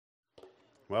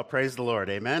Well, praise the Lord.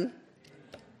 Amen?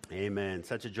 Amen.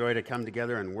 Such a joy to come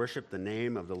together and worship the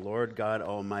name of the Lord God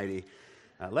Almighty.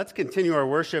 Let's continue our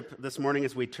worship this morning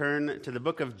as we turn to the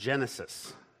book of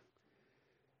Genesis.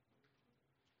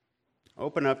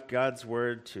 Open up God's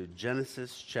Word to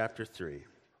Genesis chapter 3.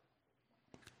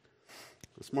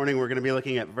 This morning we're going to be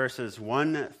looking at verses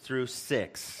 1 through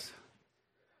 6.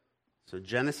 So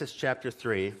Genesis chapter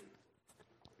 3.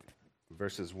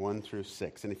 Verses 1 through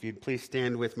 6. And if you'd please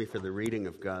stand with me for the reading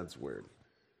of God's Word.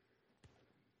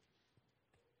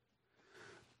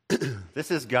 This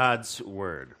is God's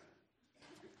Word.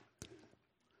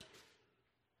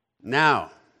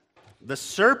 Now, the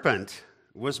serpent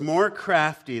was more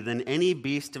crafty than any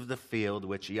beast of the field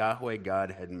which Yahweh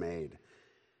God had made.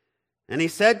 And he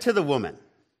said to the woman,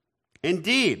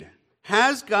 "Indeed,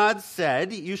 has God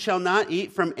said, 'You shall not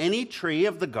eat from any tree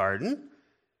of the garden'?"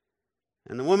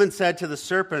 And the woman said to the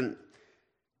serpent,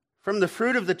 "From the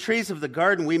fruit of the trees of the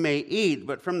garden we may eat,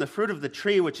 but from the fruit of the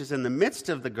tree which is in the midst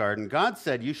of the garden, God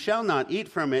said, 'You shall not eat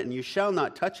from it, and you shall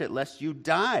not touch it, lest you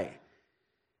die.'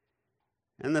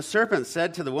 And the serpent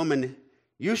said to the woman,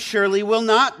 'You surely will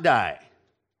not die.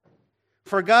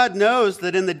 For God knows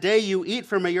that in the day you eat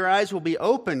from it, your eyes will be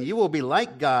open. You will be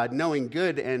like God, knowing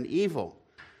good and evil.'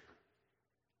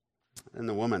 And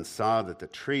the woman saw that the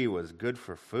tree was good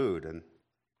for food, and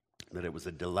that it was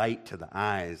a delight to the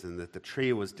eyes, and that the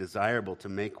tree was desirable to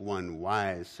make one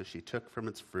wise. So she took from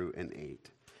its fruit and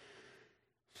ate.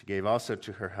 She gave also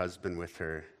to her husband with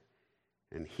her,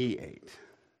 and he ate."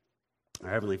 Our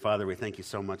Heavenly Father, we thank you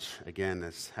so much, again,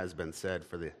 as has been said,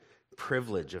 for the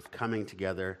privilege of coming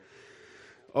together,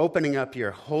 opening up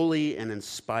your holy and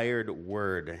inspired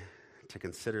word to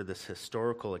consider this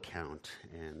historical account.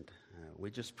 And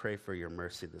we just pray for your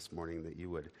mercy this morning, that you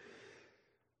would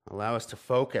allow us to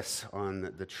focus on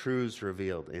the truths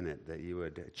revealed in it, that you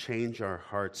would change our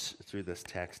hearts through this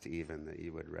text even, that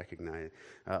you would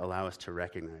allow us to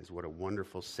recognize what a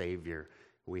wonderful Savior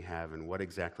we have and what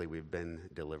exactly we've been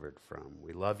delivered from.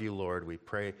 We love you, Lord. We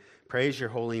praise your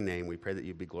holy name. We pray that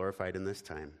you be glorified in this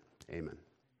time. Amen.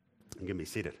 You can be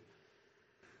seated.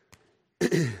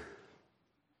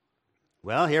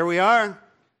 Well, here we are.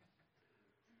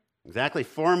 Exactly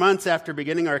 4 months after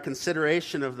beginning our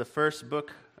consideration of the first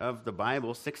book of the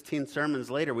Bible, 16 sermons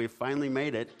later, we've finally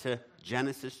made it to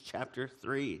Genesis chapter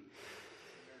 3.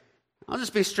 I'll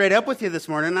just be straight up with you this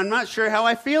morning. I'm not sure how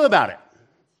I feel about it.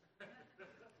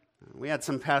 We had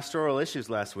some pastoral issues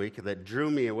last week that drew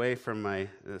me away from my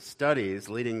studies,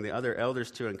 leading the other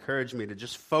elders to encourage me to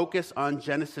just focus on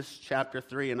Genesis chapter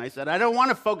 3. And I said, I don't want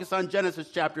to focus on Genesis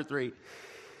chapter 3.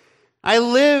 I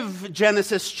live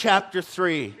Genesis chapter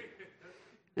 3.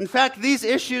 In fact, these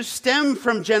issues stem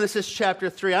from Genesis chapter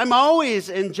 3. I'm always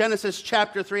in Genesis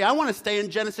chapter 3. I want to stay in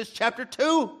Genesis chapter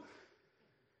 2.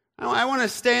 I want to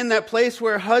stay in that place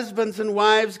where husbands and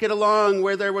wives get along,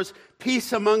 where there was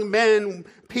peace among men,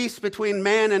 peace between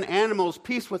man and animals,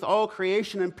 peace with all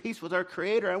creation, and peace with our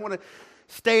Creator. I want to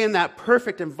stay in that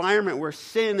perfect environment where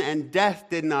sin and death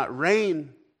did not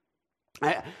reign.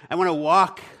 I want to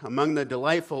walk among the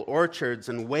delightful orchards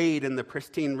and wade in the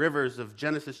pristine rivers of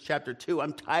Genesis chapter 2.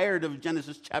 I'm tired of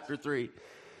Genesis chapter 3.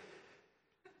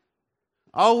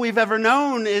 All we've ever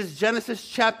known is Genesis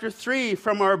chapter 3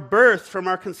 from our birth, from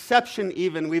our conception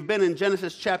even. We've been in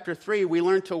Genesis chapter 3. We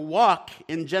learned to walk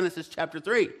in Genesis chapter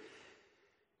 3.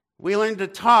 We learn to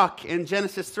talk in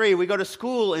Genesis 3. We go to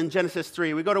school in Genesis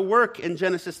 3. We go to work in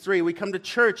Genesis 3. We come to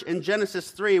church in Genesis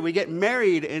 3. We get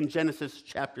married in Genesis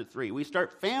chapter 3. We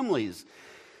start families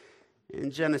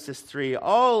in Genesis 3.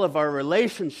 All of our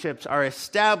relationships are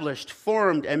established,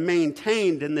 formed, and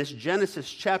maintained in this Genesis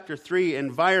chapter 3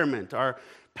 environment. Our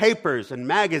papers and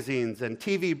magazines and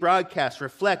TV broadcasts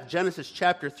reflect Genesis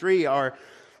chapter 3. Our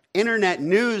internet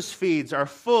news feeds are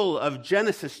full of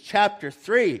Genesis chapter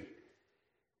 3.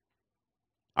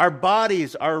 Our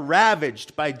bodies are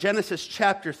ravaged by Genesis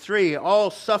chapter 3. All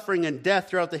suffering and death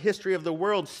throughout the history of the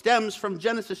world stems from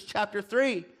Genesis chapter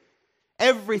 3.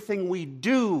 Everything we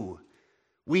do,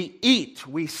 we eat,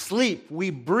 we sleep, we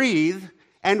breathe,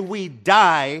 and we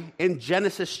die in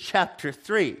Genesis chapter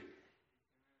 3.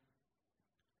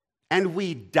 And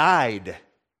we died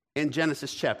in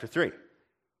Genesis chapter 3.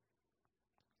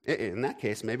 In that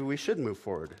case, maybe we should move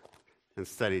forward and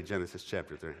study Genesis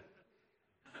chapter 3.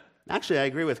 Actually, I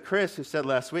agree with Chris, who said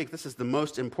last week, this is the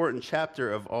most important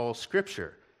chapter of all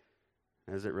Scripture,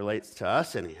 as it relates to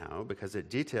us anyhow, because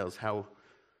it details how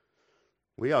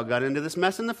we all got into this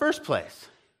mess in the first place.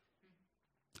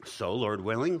 So, Lord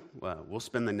willing, we'll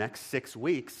spend the next 6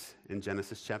 weeks in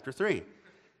Genesis chapter 3.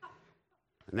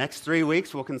 The next 3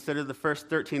 weeks, we'll consider the first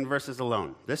 13 verses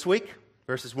alone. This week,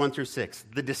 verses 1 through 6,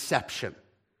 the deception.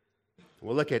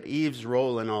 We'll look at Eve's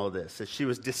role in all of this, as she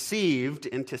was deceived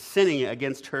into sinning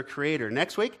against her Creator.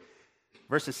 Next week,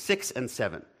 verses 6 and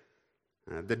 7.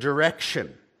 The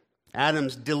direction,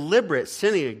 Adam's deliberate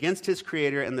sinning against his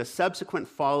Creator, and the subsequent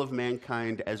fall of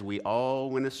mankind as we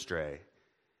all went astray.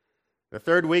 The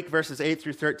third week, verses 8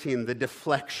 through 13, the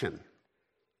deflection,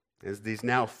 as these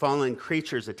now fallen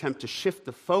creatures attempt to shift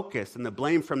the focus and the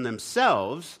blame from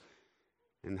themselves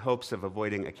in hopes of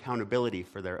avoiding accountability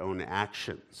for their own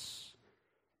actions.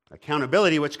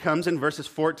 Accountability, which comes in verses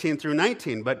 14 through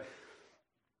 19, but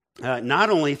not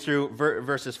only through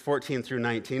verses 14 through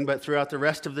 19, but throughout the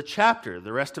rest of the chapter,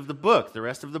 the rest of the book, the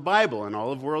rest of the Bible, and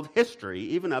all of world history,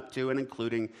 even up to and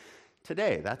including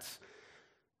today. That's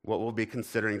what we'll be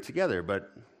considering together, but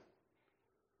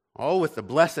all with the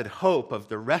blessed hope of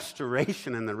the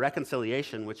restoration and the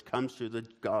reconciliation which comes through the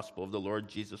gospel of the Lord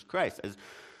Jesus Christ, as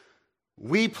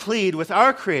we plead with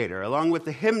our Creator, along with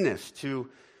the hymnist, to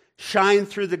shine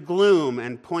through the gloom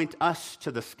and point us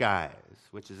to the skies,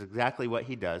 which is exactly what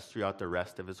he does throughout the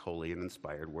rest of his holy and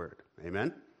inspired word.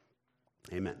 Amen?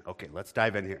 Amen. Okay, let's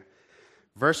dive in here.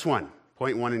 Verse 1,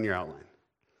 point 1 in your outline.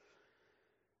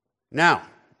 Now,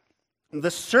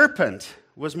 the serpent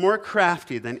was more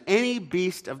crafty than any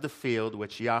beast of the field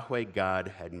which Yahweh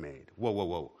God had made.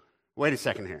 Whoa. Wait a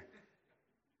second here.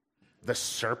 The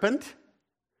serpent?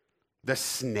 The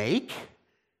snake?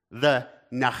 The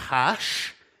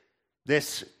Nahash?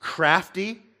 This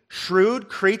crafty, shrewd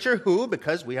creature who,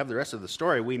 because we have the rest of the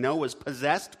story, we know was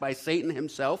possessed by Satan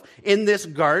himself in this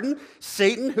garden.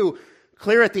 Satan, who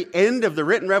clear at the end of the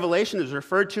written revelation is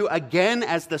referred to again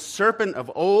as the serpent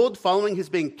of old, following his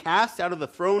being cast out of the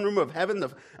throne room of heaven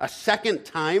a second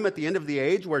time at the end of the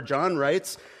age, where John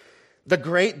writes, the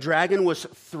great dragon was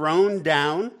thrown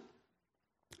down.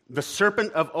 The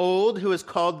serpent of old, who is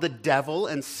called the devil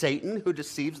and Satan, who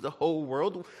deceives the whole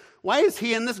world. Why is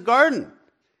he in this garden?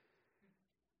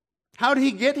 How did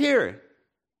he get here?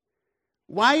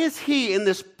 Why is he in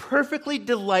this perfectly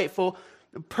delightful,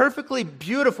 perfectly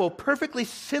beautiful, perfectly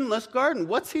sinless garden?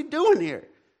 What's he doing here?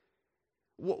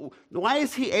 Why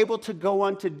is he able to go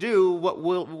on to do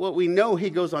what we know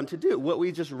he goes on to do? What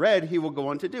we just read he will go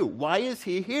on to do. Why is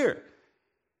he here?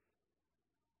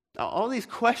 All these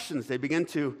questions, they begin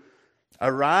to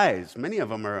arise. Many of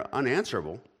them are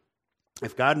unanswerable.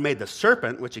 If God made the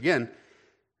serpent, which again,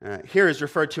 here is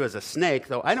referred to as a snake,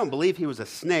 though I don't believe he was a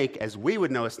snake as we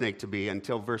would know a snake to be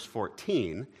until verse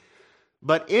 14.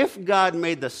 But if God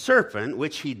made the serpent,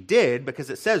 which he did, because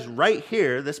it says right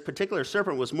here, this particular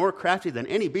serpent was more crafty than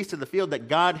any beast of the field that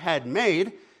God had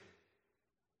made,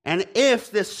 and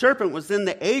if this serpent was then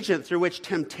the agent through which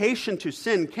temptation to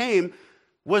sin came,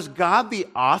 was God the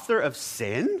author of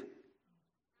sin?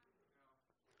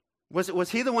 Was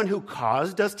he the one who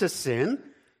caused us to sin?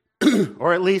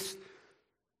 Or at least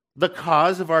the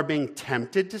cause of our being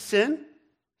tempted to sin?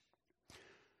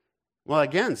 Well,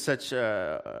 again,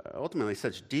 ultimately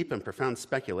such deep and profound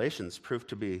speculations prove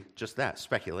to be just that,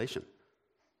 speculation.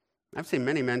 I've seen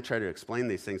many men try to explain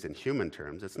these things in human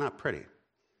terms. It's not pretty.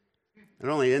 It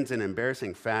only ends in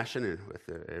embarrassing fashion and with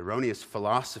erroneous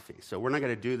philosophy. So we're not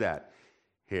going to do that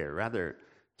here. Rather,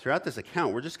 throughout this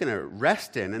account, we're just going to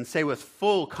rest in and say with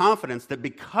full confidence that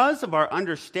because of our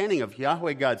understanding of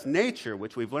Yahweh God's nature,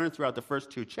 which we've learned throughout the first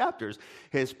two chapters,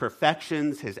 his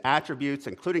perfections, his attributes,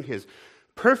 including his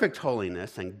perfect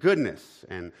holiness and goodness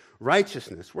and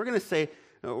righteousness, we're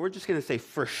just going to say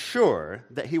for sure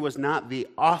that he was not the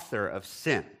author of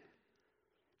sin.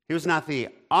 He was not the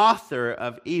author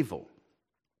of evil.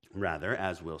 Rather,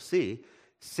 as we'll see,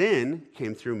 sin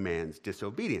came through man's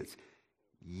disobedience.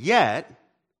 Yet,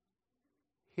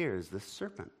 here's the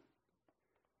serpent.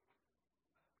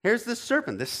 Here's the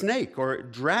serpent, the snake or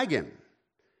dragon,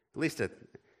 at least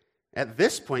at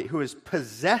this point, who is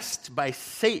possessed by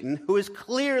Satan, who is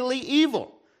clearly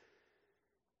evil.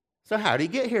 So how did he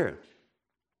get here?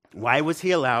 Why was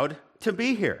he allowed to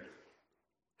be here?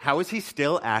 How is he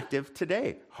still active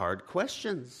today? Hard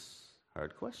questions.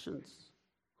 Hard questions.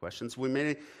 Questions we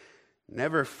may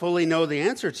never fully know the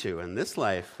answer to in this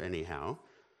life, anyhow.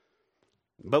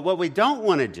 But what we don't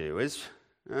want to do is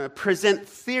present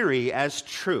theory as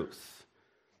truth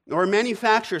or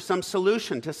manufacture some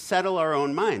solution to settle our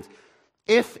own minds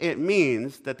if it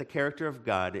means that the character of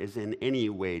God is in any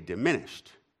way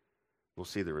diminished. We'll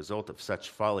see the result of such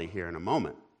folly here in a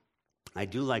moment. I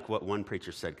do like what one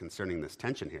preacher said concerning this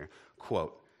tension here.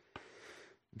 Quote,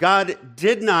 God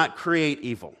did not create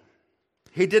evil.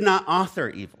 He did not author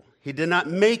evil. He did not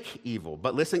make evil.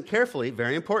 But listen carefully,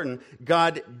 very important,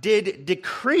 God did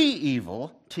decree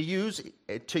evil to use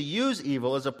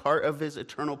evil as a part of his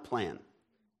eternal plan.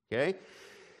 Okay?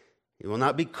 He will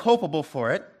not be culpable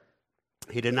for it.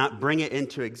 He did not bring it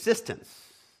into existence.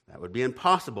 That would be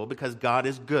impossible because God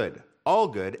is good, all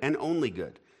good, and only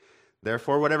good.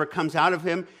 Therefore, whatever comes out of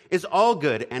him is all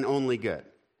good and only good.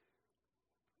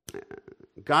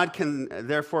 God can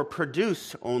therefore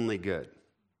produce only good.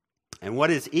 And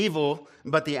what is evil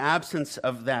but the absence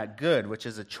of that good, which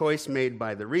is a choice made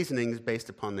by the reasonings based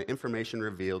upon the information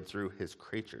revealed through his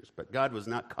creatures? But God was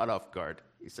not caught off guard,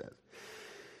 he says.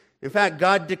 In fact,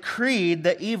 God decreed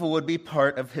that evil would be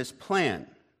part of his plan.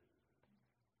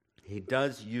 He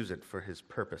does use it for his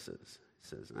purposes, he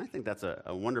says. And I think that's a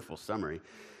wonderful summary.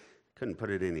 Couldn't put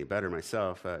it any better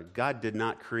myself. God did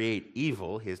not create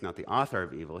evil. He is not the author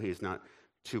of evil. He is not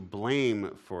to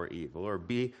blame for evil or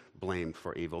be blamed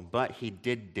for evil, but he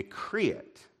did decree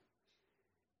it.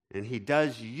 And he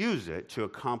does use it to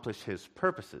accomplish his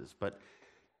purposes. But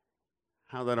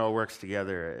how that all works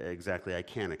together exactly, I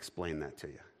can't explain that to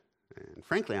you. And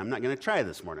frankly, I'm not going to try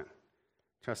this morning.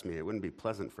 Trust me, it wouldn't be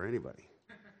pleasant for anybody.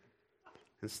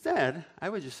 Instead, I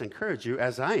would just encourage you,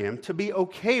 as I am, to be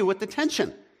okay with the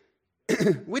tension.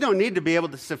 We don't need to be able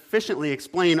to sufficiently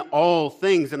explain all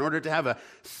things in order to have a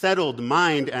settled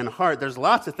mind and heart. There's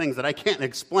lots of things that I can't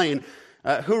explain.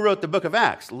 Who wrote the book of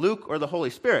Acts, Luke or the Holy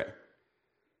Spirit?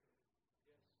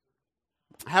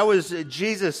 How is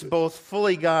Jesus both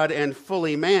fully God and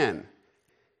fully man?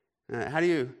 How do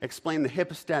you explain the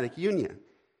hypostatic union?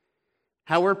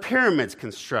 How were pyramids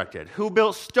constructed? Who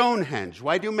built Stonehenge?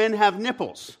 Why do men have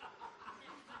nipples?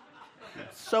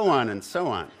 So on and so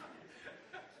on.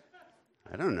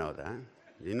 I don't know that.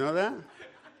 Do you know that?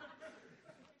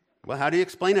 Well, how do you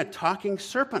explain a talking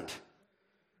serpent?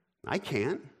 I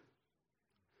can't.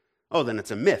 Oh, then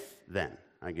it's a myth, then,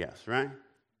 I guess, right?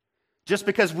 Just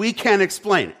because we can't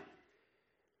explain it.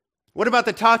 What about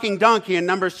the talking donkey in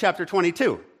Numbers chapter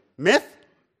 22? Myth?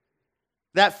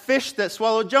 That fish that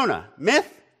swallowed Jonah?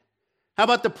 Myth? How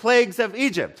about the plagues of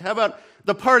Egypt? How about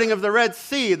the parting of the Red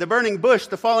Sea, the burning bush,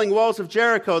 the falling walls of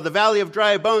Jericho, the valley of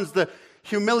dry bones, the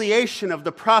humiliation of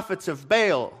the prophets of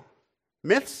Baal?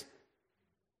 Myths?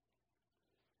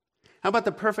 How about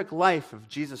the perfect life of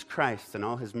Jesus Christ and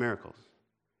all his miracles?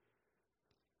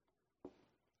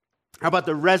 How about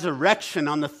the resurrection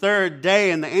on the third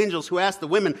day and the angels who asked the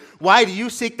women, "Why do you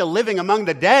seek the living among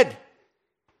the dead?"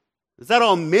 Is that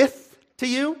all myth to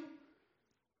you?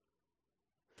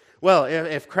 Well,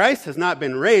 if Christ has not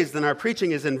been raised, then our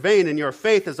preaching is in vain and your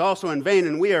faith is also in vain,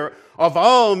 and we are of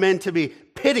all men to be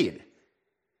pitied.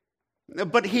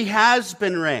 But he has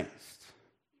been raised.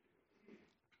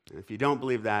 And if you don't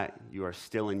believe that, you are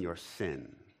still in your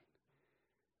sin.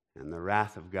 And the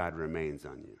wrath of God remains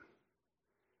on you.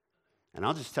 And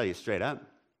I'll just tell you straight up.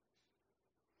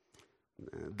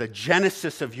 The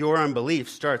genesis of your unbelief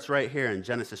starts right here in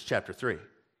Genesis chapter 3.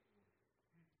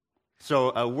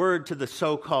 So a word to the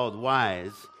so-called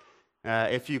wise.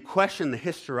 If you question the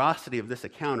historicity of this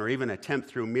account or even attempt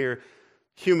through mere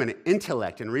human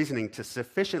intellect and reasoning to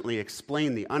sufficiently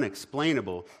explain the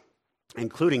unexplainable,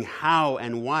 including how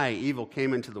and why evil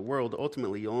came into the world,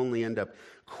 ultimately you'll only end up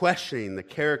questioning the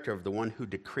character of the one who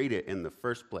decreed it in the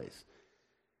first place.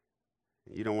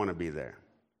 You don't want to be there.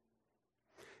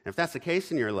 And if that's the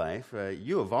case in your life,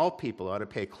 you of all people ought to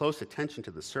pay close attention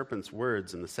to the serpent's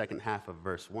words in the second half of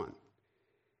verse 1.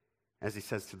 As he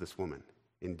says to this woman,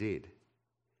 "Indeed,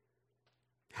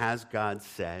 has God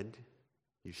said,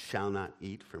 you shall not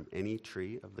eat from any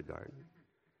tree of the garden?"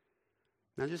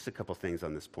 Now, just a couple things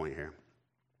on this point here,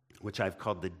 which I've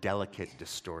called the delicate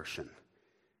distortion.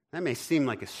 That may seem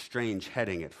like a strange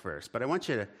heading at first, but I want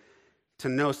you to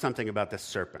know something about this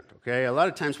serpent, okay? A lot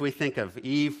of times we think of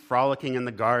Eve frolicking in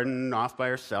the garden, off by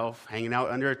herself, hanging out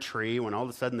under a tree, when all of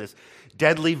a sudden this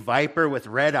deadly viper with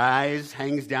red eyes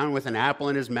hangs down with an apple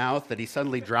in his mouth that he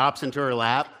suddenly drops into her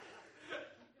lap.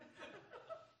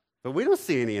 But we don't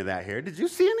see any of that here. Did you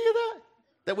see any of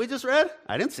that we just read?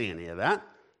 I didn't see any of that.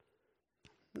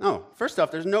 No, first off,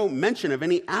 there's no mention of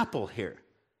any apple here.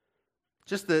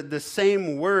 Just the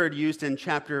same word used in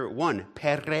chapter 1,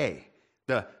 pere,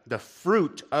 the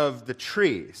fruit of the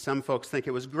tree. Some folks think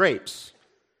it was grapes.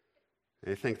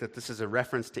 They think that this is a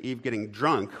reference to Eve getting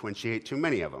drunk when she ate too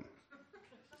many of them.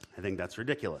 I think that's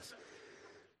ridiculous.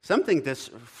 Some think this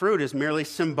fruit is merely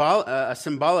a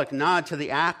symbolic nod to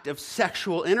the act of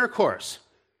sexual intercourse,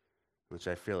 which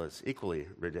I feel is equally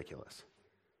ridiculous.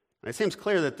 It seems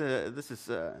clear that this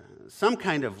is some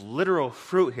kind of literal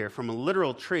fruit here from a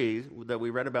literal tree that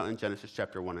we read about in Genesis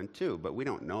chapter 1 and 2, but we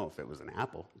don't know if it was an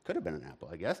apple. It could have been an apple,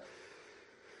 I guess.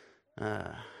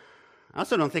 I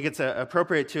also don't think it's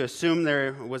appropriate to assume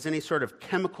there was any sort of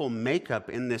chemical makeup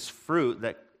in this fruit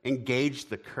that engaged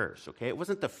the curse, okay? It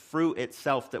wasn't the fruit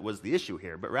itself that was the issue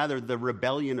here, but rather the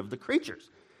rebellion of the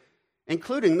creatures.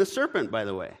 including the serpent, by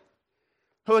the way,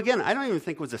 who, again, I don't even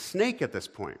think was a snake at this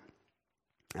point.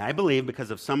 I believe,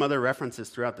 because of some other references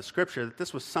throughout the Scripture, that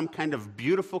this was some kind of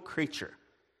beautiful creature.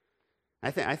 I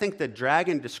think the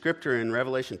dragon descriptor in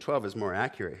Revelation 12 is more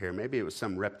accurate here. Maybe it was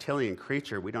some reptilian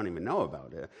creature we don't even know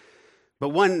about it. But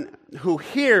one who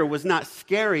here was not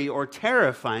scary or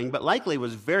terrifying, but likely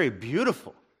was very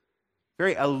beautiful,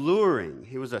 very alluring.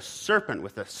 He was a serpent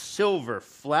with a silver,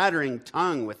 flattering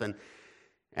tongue, with an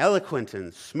eloquent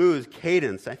and smooth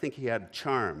cadence. I think he had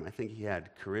charm. I think he had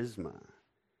charisma.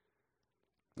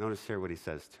 Notice here what he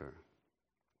says to her.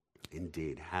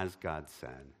 Indeed, has God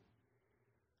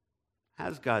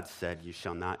said, you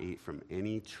shall not eat from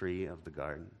any tree of the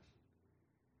garden?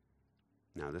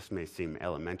 Now, this may seem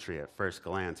elementary at first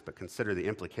glance, but consider the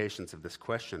implications of this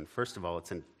question. First of all,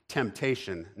 it's a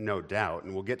temptation, no doubt,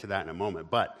 and we'll get to that in a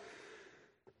moment. But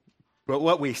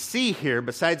what we see here,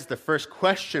 besides the first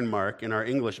question mark in our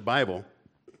English Bible,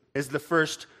 is the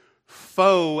first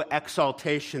faux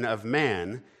exaltation of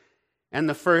man and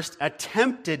the first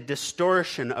attempted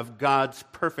distortion of God's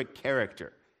perfect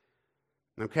character.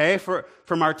 Okay,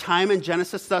 from our time in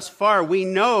Genesis thus far, we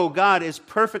know God is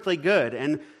perfectly good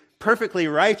and perfectly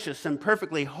righteous and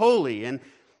perfectly holy, and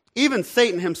even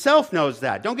Satan himself knows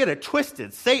that. Don't get it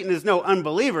twisted. Satan is no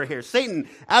unbeliever here. Satan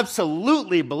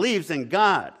absolutely believes in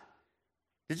God.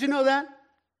 Did you know that?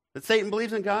 That Satan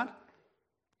believes in God?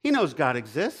 He knows God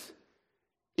exists.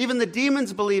 Even the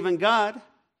demons believe in God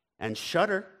and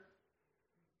shudder.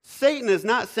 Satan is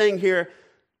not saying here,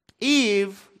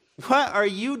 Eve, what are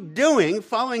you doing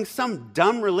following some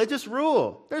dumb religious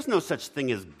rule? There's no such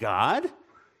thing as God.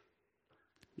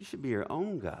 You should be your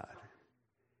own God.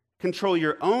 Control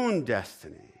your own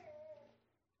destiny.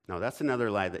 No, that's another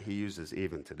lie that he uses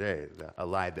even today, a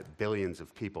lie that billions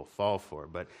of people fall for.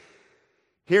 But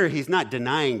here he's not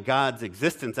denying God's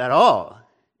existence at all.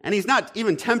 And he's not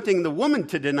even tempting the woman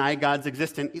to deny God's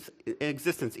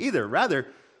existence either. Rather,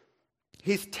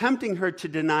 he's tempting her to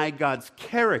deny God's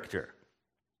character.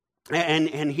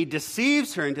 And he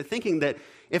deceives her into thinking that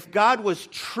if God was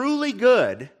truly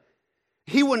good,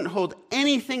 he wouldn't hold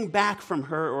anything back from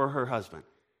her or her husband.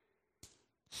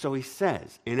 So he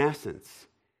says, in essence,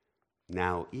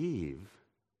 now Eve,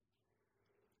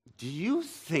 do you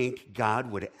think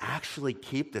God would actually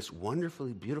keep this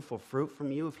wonderfully beautiful fruit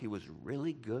from you if he was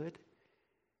really good?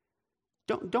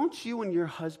 Don't you and your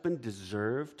husband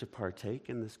deserve to partake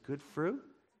in this good fruit?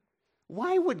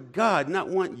 Why would God not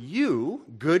want you,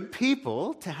 good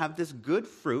people, to have this good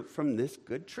fruit from this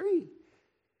good tree?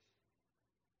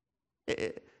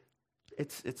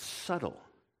 It's subtle.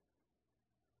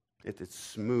 It's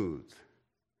smooth.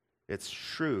 It's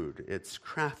shrewd. It's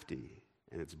crafty.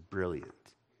 And it's brilliant.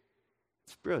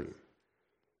 It's brilliant.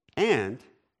 And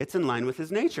it's in line with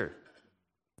his nature.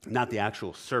 Not the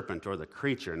actual serpent or the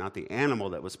creature, not the animal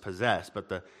that was possessed, but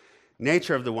the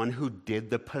nature of the one who did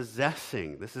the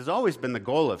possessing. This has always been the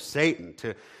goal of Satan,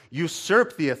 to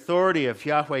usurp the authority of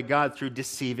Yahweh God through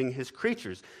deceiving his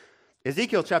creatures.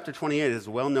 Ezekiel chapter 28 is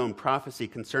a well-known prophecy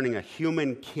concerning a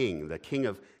human king, the king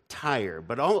of Tyre,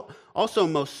 but also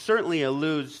most certainly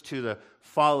alludes to the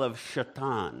fall of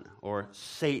Shaitan, or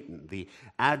Satan, the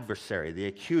adversary, the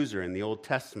accuser in the Old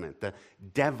Testament, the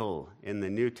devil in the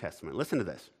New Testament. Listen to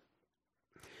this.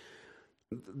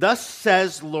 Thus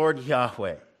says Lord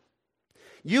Yahweh,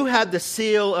 you had the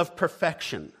seal of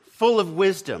perfection, full of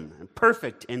wisdom and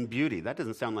perfect in beauty. That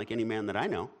doesn't sound like any man that I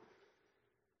know.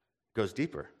 Goes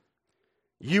deeper.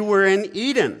 You were in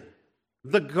Eden,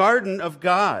 the garden of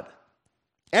God.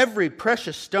 Every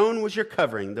precious stone was your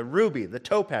covering, the ruby, the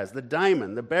topaz, the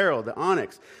diamond, the beryl, the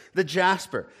onyx, the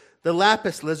jasper, the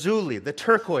lapis lazuli, the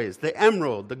turquoise, the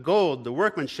emerald, the gold, the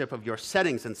workmanship of your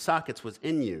settings and sockets was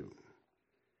in you.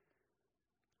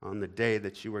 On the day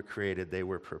that you were created, they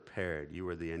were prepared. You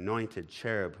were the anointed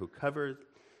cherub who covers,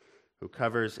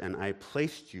 and I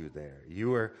placed you there.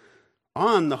 You were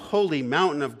on the holy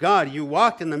mountain of God. You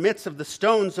walked in the midst of the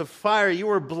stones of fire. You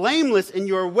were blameless in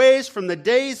your ways from the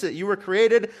days that you were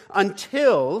created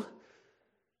until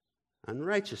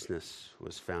unrighteousness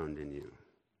was found in you.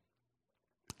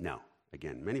 Now,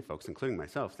 again, many folks, including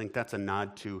myself, think that's a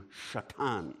nod to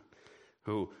Shaitan,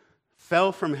 who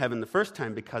fell from heaven the first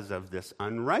time because of this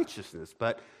unrighteousness,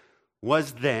 but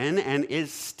was then and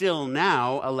is still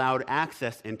now allowed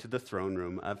access into the throne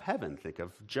room of heaven. Think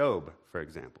of Job, for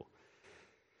example.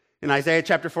 In Isaiah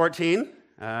chapter 14,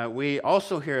 we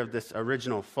also hear of this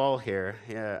original fall here.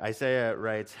 Isaiah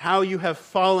writes, how you have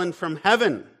fallen from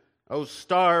heaven, O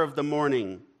star of the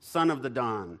morning, son of the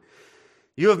dawn.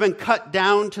 You have been cut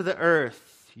down to the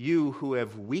earth, you who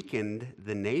have weakened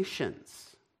the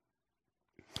nations.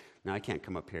 Now, I can't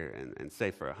come up here and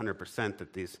say for 100%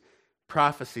 that these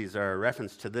prophecies are a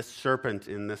reference to this serpent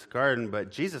in this garden,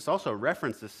 but Jesus also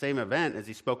referenced the same event as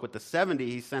he spoke with the 70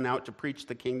 he sent out to preach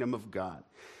the kingdom of God.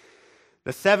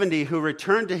 The 70 who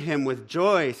returned to him with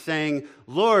joy, saying,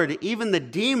 "Lord, even the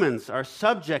demons are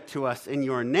subject to us in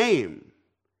your name."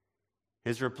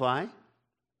 His reply?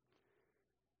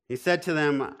 He said to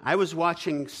them, "I was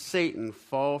watching Satan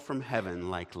fall from heaven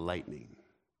like lightning."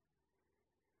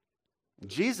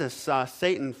 Jesus saw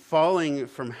Satan falling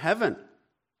from heaven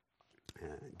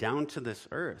down to this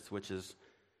earth, which is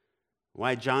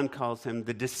why John calls him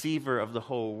the deceiver of the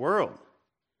whole world.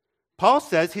 Paul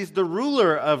says he's the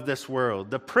ruler of this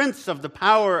world, the prince of the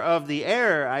power of the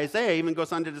air. Isaiah even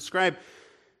goes on to describe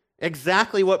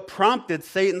exactly what prompted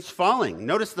Satan's falling.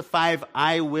 Notice the 5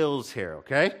 I wills here,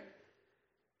 okay?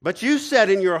 But you said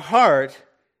in your heart,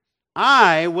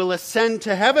 I will ascend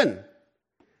to heaven.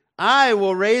 I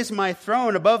will raise my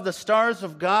throne above the stars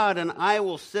of God, and I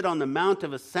will sit on the mount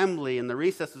of assembly in the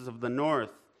recesses of the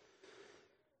north.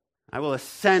 I will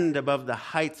ascend above the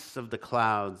heights of the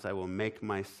clouds. I will make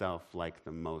myself like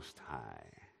the Most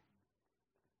High.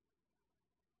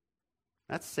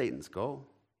 That's Satan's goal,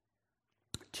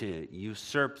 to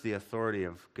usurp the authority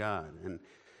of God. And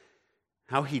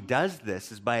how he does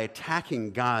this is by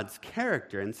attacking God's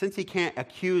character. And since he can't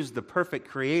accuse the perfect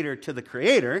creator to the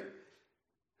creator,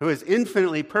 who is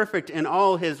infinitely perfect in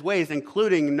all his ways,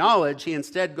 including knowledge, he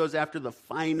instead goes after the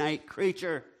finite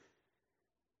creature.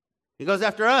 He goes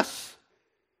after us.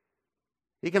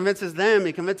 He convinces them,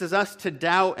 he convinces us to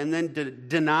doubt and then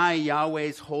deny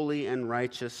Yahweh's holy and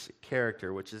righteous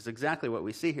character, which is exactly what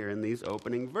we see here in these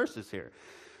opening verses here.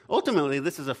 Ultimately,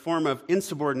 this is a form of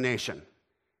insubordination,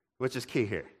 which is key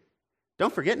here.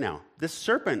 Don't forget now, this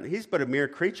serpent, he's but a mere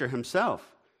creature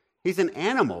himself. He's an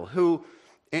animal who,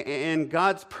 in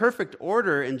God's perfect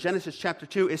order in Genesis chapter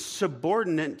 2, is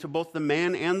subordinate to both the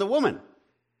man and the woman.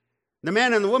 The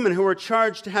man and the woman who were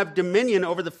charged to have dominion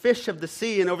over the fish of the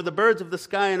sea and over the birds of the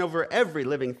sky and over every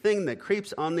living thing that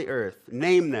creeps on the earth.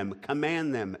 Name them,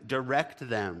 command them, direct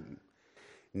them.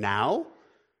 Now,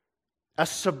 a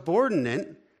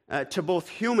subordinate to both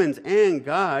humans and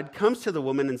God comes to the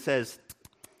woman and says,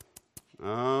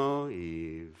 "Oh,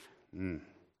 Eve,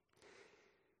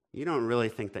 you don't really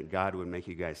think that God would make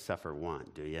you guys suffer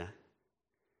want, do you?"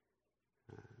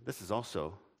 This is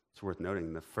also, it's worth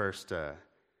noting, the first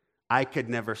I could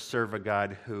never serve a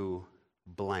God who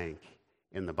blank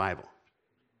in the Bible.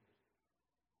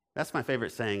 That's my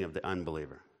favorite saying of the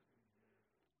unbeliever.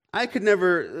 I could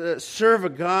never serve a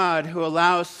God who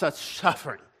allows such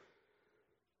suffering.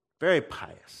 Very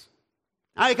pious.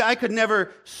 I could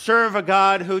never serve a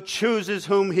God who chooses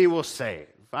whom he will save.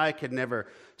 I could never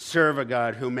serve a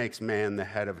God who makes man the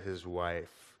head of his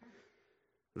wife.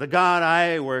 The God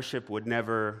I worship would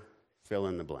never fill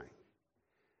in the blank.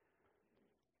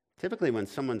 Typically, when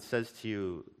someone says to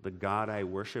you, "The God I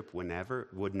worship would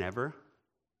never,"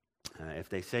 if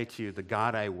they say to you, "The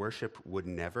God I worship would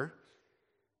never,"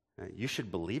 you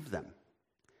should believe them,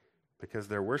 because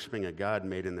they're worshiping a God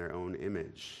made in their own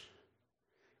image.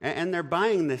 And they're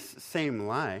buying this same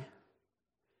lie,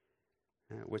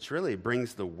 which really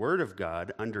brings the Word of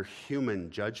God under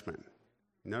human judgment.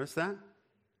 Notice that?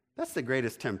 That's the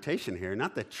greatest temptation here,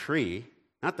 not the tree,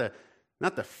 not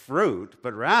the fruit,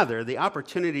 but rather the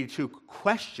opportunity to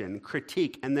question,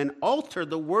 critique, and then alter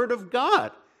the Word of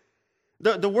God.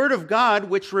 The Word of God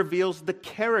which reveals the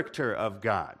character of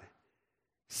God.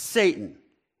 Satan,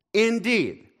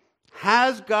 indeed,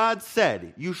 has God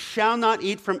said, "You shall not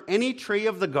eat from any tree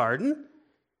of the garden"?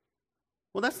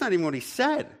 Well, that's not even what he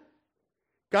said.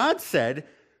 God said,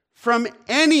 "From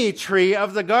any tree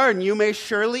of the garden you may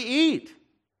surely eat.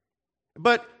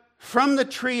 But from the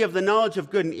tree of the knowledge of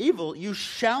good and evil, you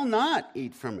shall not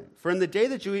eat from it. For in the day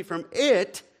that you eat from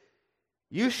it,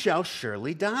 you shall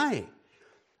surely die."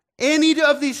 Any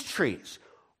of these trees,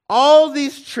 all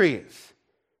these trees,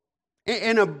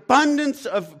 an abundance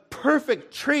of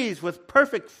perfect trees with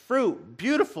perfect fruit,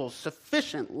 beautiful,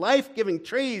 sufficient, life-giving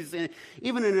trees, and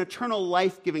even an eternal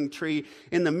life-giving tree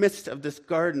in the midst of this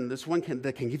garden, this one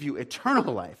that can give you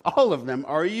eternal life. All of them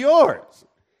are yours.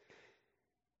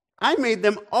 I made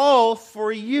them all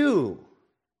for you.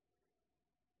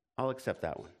 I'll accept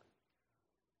that one.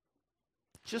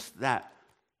 Just that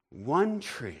one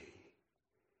tree.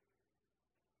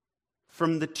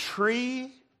 From the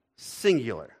tree,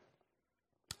 singular,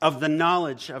 of the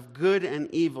knowledge of good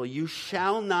and evil, you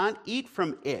shall not eat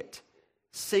from it,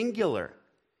 singular.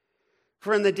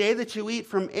 For in the day that you eat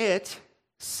from it,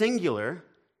 singular,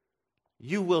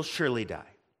 you will surely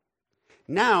die.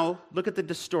 Now, look at the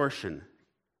distortion.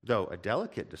 Though a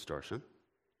delicate distortion,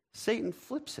 Satan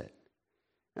flips it,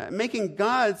 making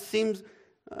God seem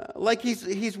like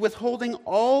he's withholding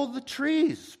all the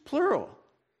trees, plural.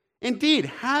 Indeed,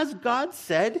 has God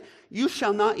said, you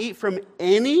shall not eat from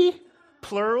any,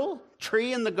 plural,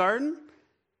 tree in the garden?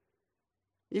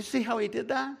 You see how he did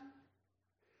that?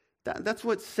 That's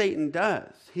what Satan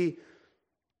does. He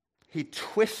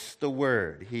twists the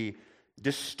word. He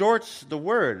distorts the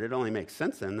word. It only makes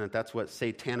sense then that that's what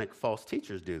satanic false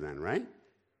teachers do then, right?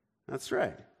 That's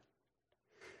right.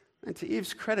 And to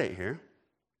Eve's credit here,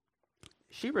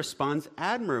 she responds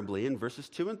admirably in verses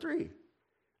 2 and 3.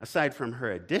 Aside from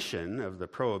her addition of the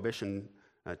prohibition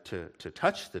to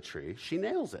touch the tree, she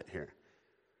nails it here.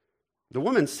 The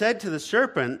woman said to the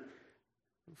serpent,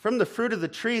 from the fruit of the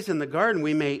trees in the garden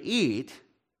we may eat,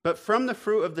 but from the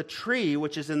fruit of the tree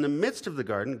which is in the midst of the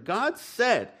garden, God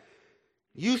said,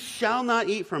 you shall not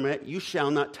eat from it, you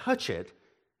shall not touch it,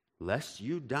 lest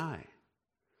you die.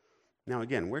 Now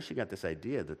again, where she got this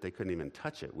idea that they couldn't even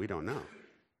touch it, we don't know.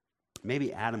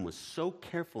 Maybe Adam was so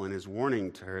careful in his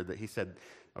warning to her that he said,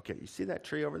 okay, you see that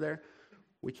tree over there?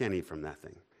 We can't eat from that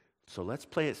thing. So let's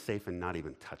play it safe and not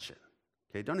even touch it.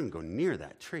 Okay, don't even go near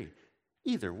that tree.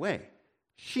 Either way,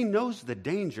 she knows the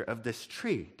danger of this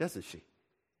tree, doesn't she?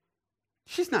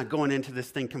 She's not going into this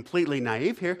thing completely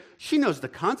naive here. She knows the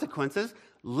consequences,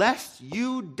 lest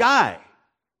you die,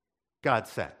 God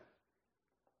said.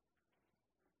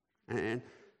 And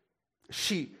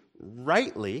she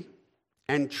rightly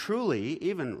and truly,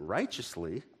 even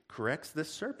righteously, corrects this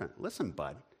serpent. Listen,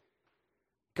 bud.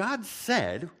 God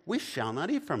said, we shall not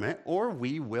eat from it, or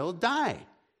we will die.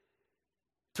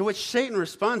 To which Satan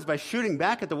responds by shooting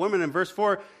back at the woman in verse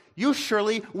 4, you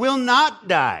surely will not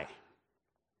die.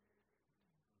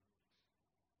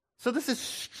 So this is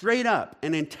straight up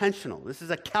and intentional. This is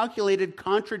a calculated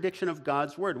contradiction of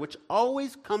God's word, which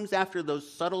always comes after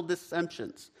those subtle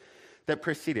deceptions that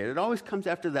precede it. It always comes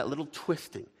after that little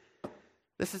twisting.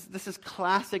 This is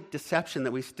classic deception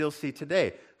that we still see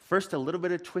today. First, a little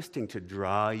bit of twisting to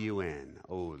draw you in.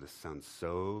 Oh, this sounds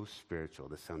so spiritual.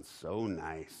 This sounds so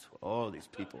nice. Oh, these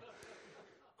people.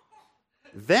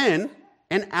 Then,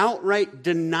 an outright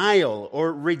denial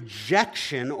or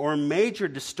rejection or major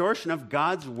distortion of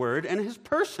God's word and his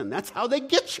person. That's how they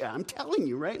get you. I'm telling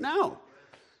you right now.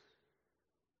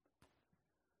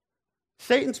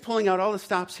 Satan's pulling out all the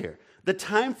stops here. The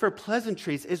time for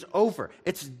pleasantries is over.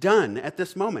 It's done at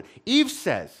this moment. Eve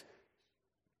says,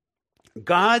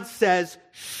 God says,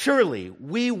 surely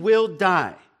we will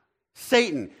die.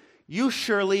 Satan, you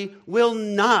surely will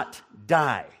not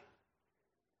die.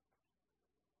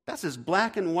 That's as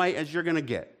black and white as you're going to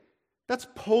get. That's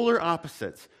polar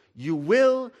opposites. You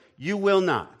will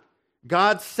not.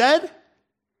 God said,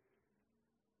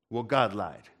 well, God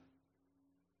lied.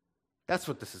 That's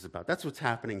what this is about. That's what's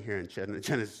happening here in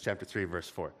Genesis chapter 3, verse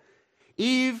 4.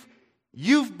 Eve,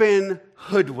 you've been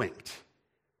hoodwinked.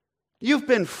 You've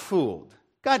been fooled.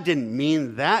 God didn't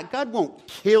mean that. God won't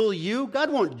kill you. God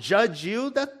won't judge you.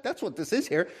 That's what this is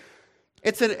here.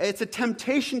 It's a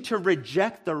temptation to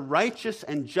reject the righteous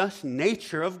and just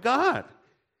nature of God.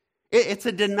 It's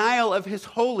a denial of his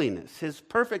holiness, his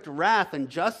perfect wrath and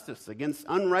justice against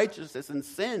unrighteousness and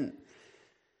sin.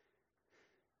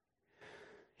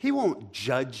 He won't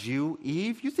judge you,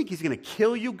 Eve. You think he's going to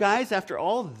kill you guys after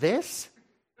all this?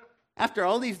 After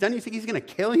all he's done, you think he's going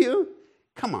to kill you?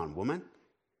 Come on, woman.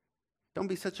 Don't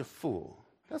be such a fool.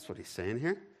 That's what he's saying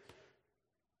here.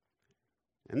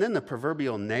 And then the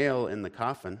proverbial nail in the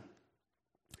coffin.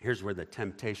 Here's where the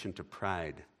temptation to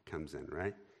pride comes in,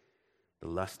 right? The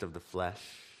lust of the flesh,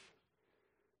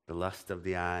 the lust of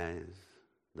the eyes,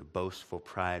 the boastful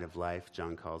pride of life,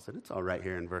 John calls it. It's all right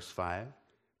here in verse 5.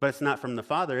 But it's not from the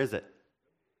Father, is it?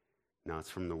 No,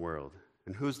 it's from the world.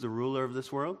 And who's the ruler of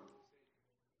this world?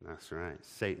 That's right,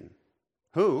 Satan.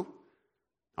 Who,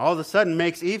 all of a sudden,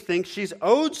 makes Eve think she's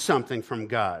owed something from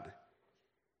God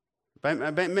by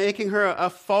making her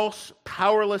a false,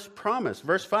 powerless promise.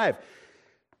 Verse 5,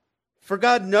 for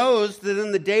God knows that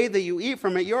in the day that you eat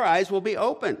from it, your eyes will be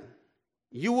open.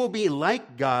 You will be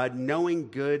like God, knowing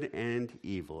good and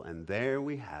evil. And there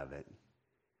we have it.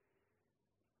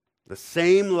 The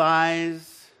same lies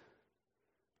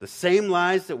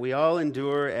that we all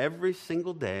endure every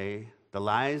single day, the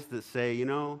lies that say,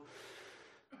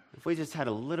 if we just had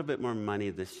a little bit more money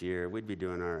this year, we'd be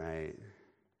doing all right.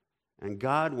 And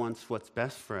God wants what's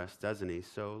best for us, doesn't he?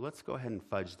 So let's go ahead and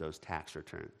fudge those tax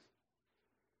returns.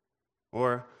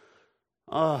 Or,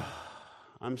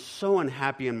 I'm so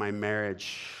unhappy in my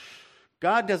marriage.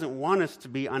 God doesn't want us to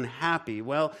be unhappy.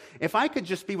 Well, if I could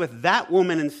just be with that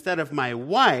woman instead of my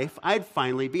wife, I'd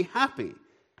finally be happy.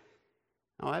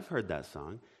 Oh, I've heard that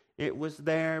song. It was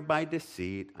there by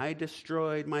deceit. I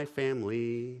destroyed my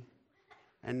family,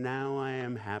 and now I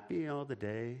am happy all the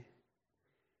day.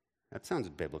 That sounds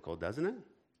biblical, doesn't it?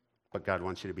 But God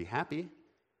wants you to be happy.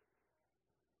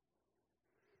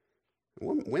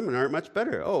 Women aren't much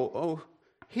better. Oh,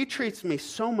 he treats me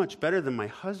so much better than my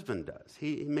husband does.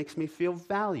 He makes me feel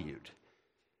valued.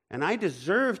 And I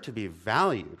deserve to be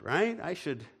valued, right? I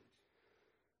should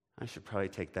probably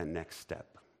take that next step.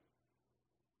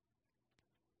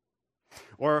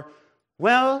 Or,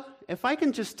 well, if I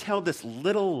can just tell this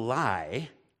little lie,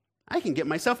 I can get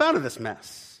myself out of this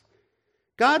mess.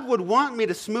 God would want me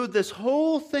to smooth this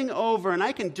whole thing over, and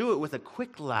I can do it with a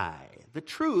quick lie. The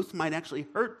truth might actually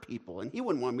hurt people, and he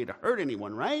wouldn't want me to hurt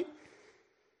anyone, right?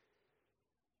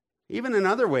 Even in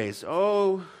other ways,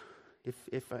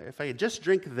 if I could just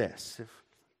drink this, if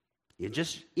you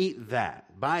just eat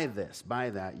that, buy this, buy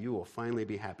that, you will finally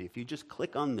be happy. If you just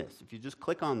click on this, if you just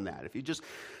click on that, if you just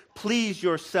please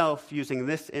yourself using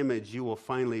this image, you will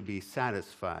finally be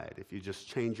satisfied. If you just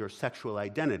change your sexual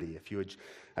identity, if you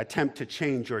attempt to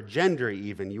change your gender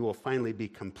even, you will finally be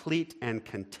complete and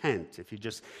content. If you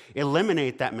just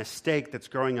eliminate that mistake that's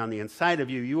growing on the inside of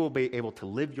you, you will be able to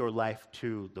live your life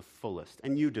to the fullest,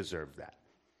 and you deserve that.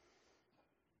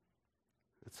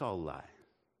 It's all a lie.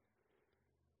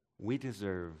 We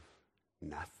deserve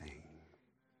nothing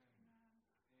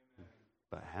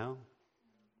but hell.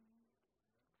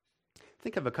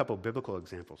 Think of a couple biblical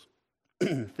examples.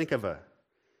 Think of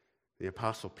the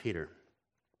Apostle Peter,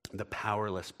 the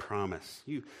powerless promise.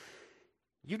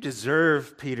 You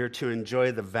deserve, Peter, to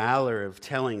enjoy the valor of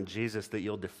telling Jesus that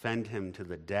you'll defend him to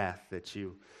the death, that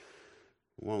you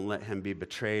won't let him be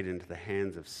betrayed into the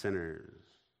hands of sinners.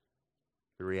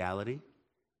 The reality,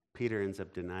 Peter ends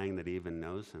up denying that he even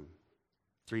knows him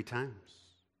 3 times.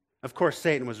 Of course,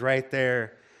 Satan was right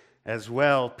there as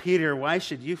well. Peter, why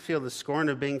should you feel the scorn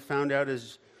of being found out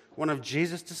as one of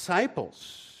Jesus'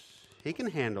 disciples? He can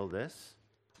handle this.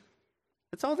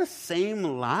 It's all the same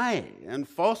lie and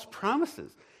false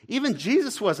promises. Even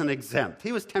Jesus wasn't exempt.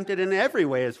 He was tempted in every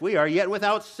way as we are, yet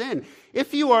without sin.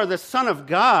 If you are the Son of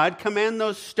God, command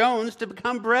those stones to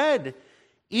become bread.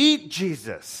 Eat,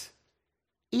 Jesus.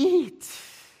 Eat.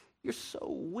 You're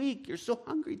so weak. You're so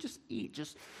hungry. Just eat.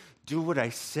 Just do what I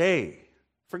say.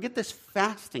 Forget this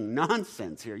fasting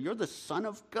nonsense here. You're the Son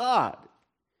of God.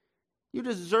 You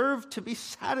deserve to be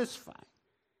satisfied.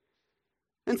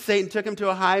 And Satan took him to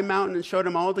a high mountain and showed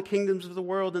him all the kingdoms of the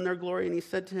world and their glory. And he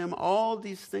said to him, all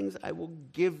these things I will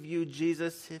give you,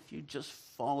 Jesus, if you just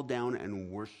fall down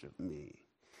and worship me.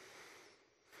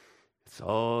 It's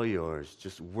all yours.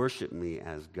 Just worship me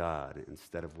as God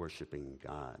instead of worshiping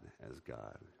God as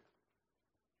God.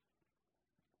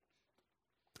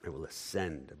 I will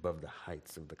ascend above the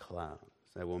heights of the clouds.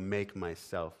 I will make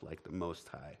myself like the Most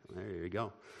High. There you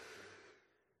go.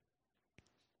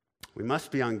 We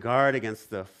must be on guard against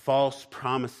the false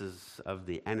promises of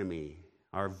the enemy,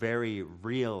 our very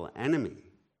real enemy.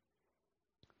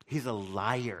 He's a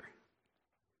liar.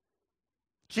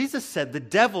 Jesus said the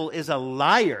devil is a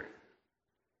liar.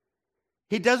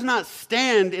 He does not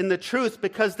stand in the truth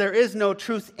because there is no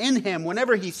truth in him.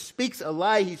 Whenever he speaks a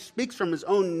lie, he speaks from his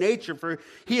own nature, for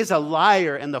he is a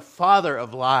liar and the father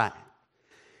of lie.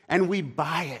 And we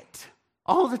buy it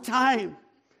all the time.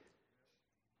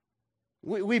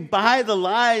 We buy the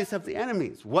lies of the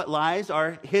enemies. What lies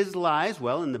are his lies?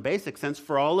 Well, in the basic sense,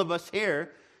 for all of us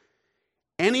here,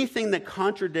 anything that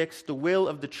contradicts the will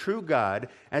of the true God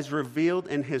as revealed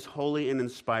in his holy and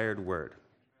inspired word.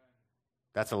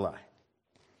 That's a lie.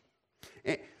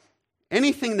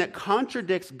 Anything that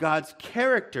contradicts God's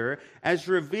character as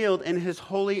revealed in his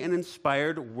holy and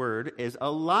inspired word is a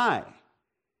lie.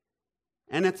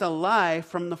 And it's a lie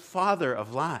from the father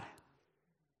of lie.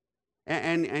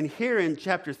 And here in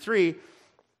chapter 3,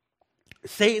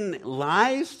 Satan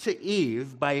lies to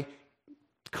Eve by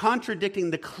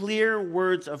contradicting the clear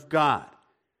words of God.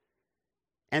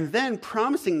 And then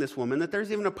promising this woman that there's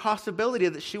even a possibility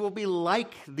that she will be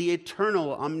like the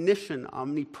eternal, omniscient,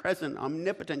 omnipresent,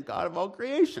 omnipotent God of all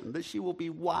creation, that she will be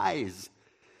wise,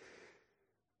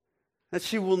 that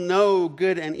she will know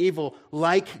good and evil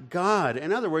like God.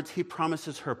 In other words, he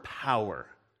promises her power.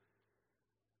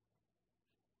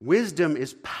 Wisdom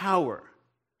is power.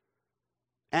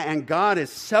 And God is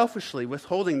selfishly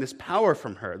withholding this power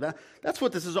from her. That's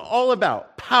what this is all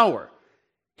about, power.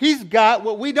 He's got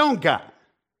what we don't got.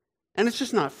 And it's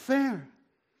just not fair.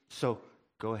 So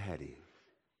go ahead, Eve.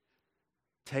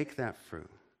 Take that fruit.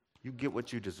 You get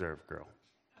what you deserve, girl.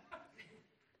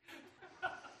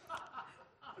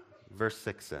 Verse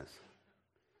 6 says,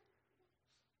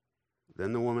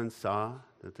 Then the woman saw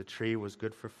that the tree was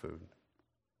good for food,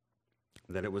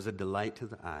 that it was a delight to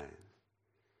the eyes,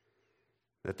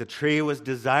 that the tree was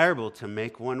desirable to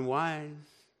make one wise.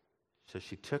 So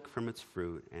she took from its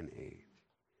fruit and ate.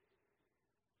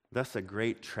 Thus a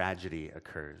great tragedy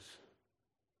occurs.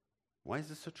 Why is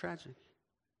this so tragic?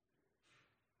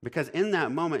 Because in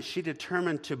that moment, she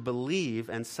determined to believe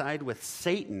and side with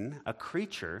Satan, a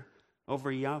creature,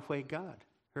 over Yahweh God,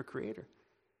 her creator.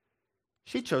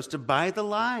 She chose to buy the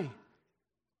lie.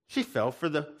 She fell for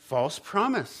the false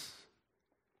promise.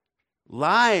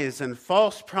 Lies and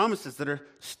false promises that are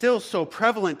still so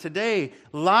prevalent today.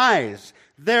 Lies.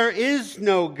 There is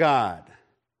no God.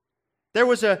 There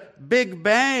was a big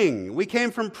bang. We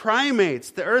came from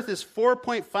primates. The earth is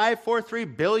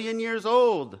 4.543 billion years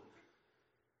old.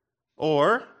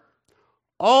 Or,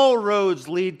 all roads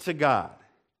lead to God.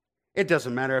 It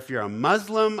doesn't matter if you're a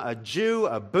Muslim, a Jew,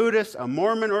 a Buddhist, a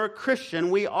Mormon, or a Christian.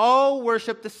 We all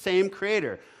worship the same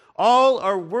Creator. All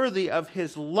are worthy of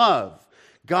His love.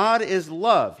 God is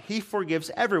love. He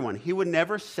forgives everyone. He would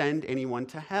never send anyone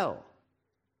to hell.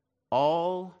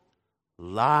 All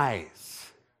lies.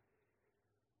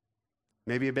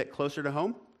 Maybe a bit closer to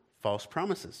home, false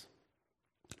promises.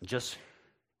 Just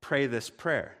pray this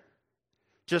prayer.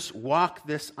 Just walk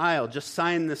this aisle. Just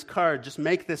sign this card. Just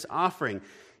make this offering.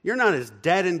 You're not as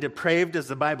dead and depraved as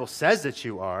the Bible says that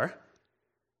you are.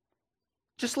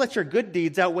 Just let your good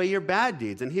deeds outweigh your bad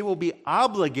deeds, and He will be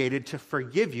obligated to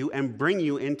forgive you and bring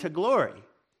you into glory.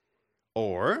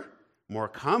 Or, more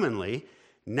commonly,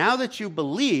 now that you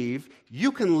believe,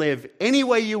 you can live any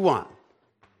way you want.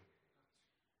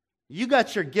 You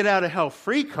got your get out of hell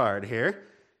free card here.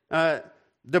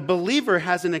 The believer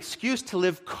has an excuse to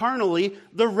live carnally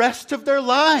the rest of their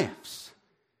lives.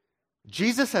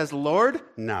 Jesus as Lord?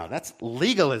 No, that's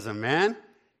legalism, man.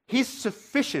 He's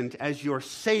sufficient as your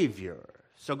Savior.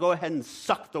 So go ahead and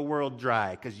suck the world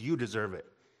dry because you deserve it.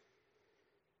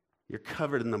 You're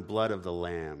covered in the blood of the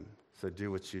Lamb, so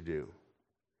do what you do.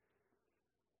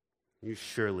 You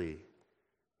surely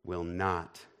will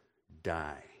not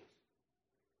die.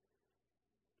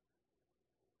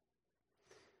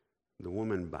 The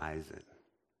woman buys it.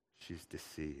 She's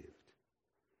deceived.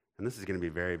 And this is going to be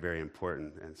very, very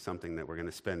important and something that we're going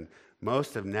to spend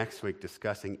most of next week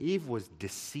discussing. Eve was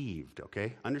deceived,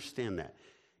 okay? Understand that.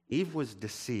 Eve was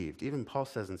deceived. Even Paul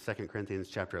says in 2 Corinthians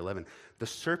chapter 11, the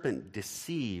serpent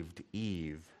deceived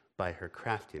Eve by her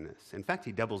craftiness. In fact,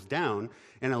 he doubles down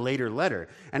in a later letter.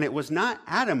 And it was not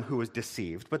Adam who was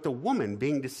deceived, but the woman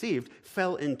being deceived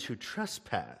fell into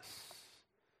trespass.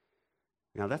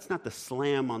 Now, that's not the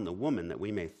slam on the woman that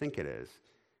we may think it is.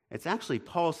 It's actually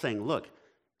Paul saying, look,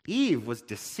 Eve was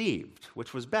deceived,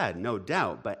 which was bad, no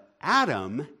doubt, but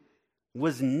Adam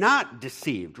was not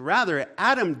deceived. Rather,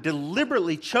 Adam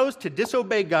deliberately chose to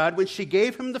disobey God when she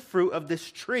gave him the fruit of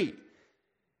this tree.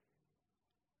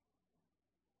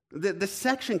 The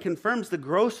section confirms the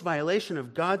gross violation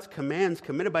of God's commands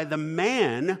committed by the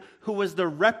man who was the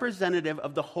representative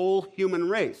of the whole human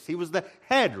race. He was the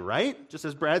head, right? Just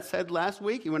as Brad said last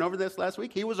week, he went over this last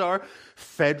week. He was our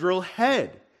federal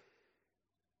head,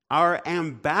 our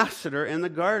ambassador in the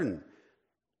garden.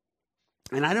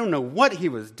 And I don't know what he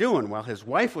was doing while his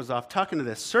wife was off talking to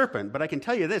this serpent, but I can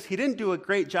tell you this, he didn't do a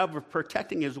great job of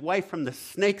protecting his wife from the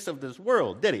snakes of this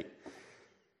world, did he?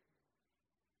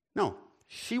 No.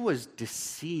 She was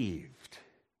deceived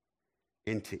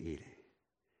into eating.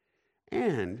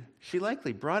 And she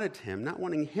likely brought it to him, not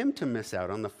wanting him to miss out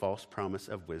on the false promise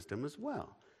of wisdom as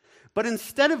well. But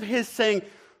instead of his saying,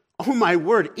 oh my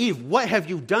word, Eve, what have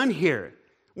you done here?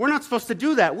 We're not supposed to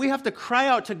do that. We have to cry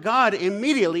out to God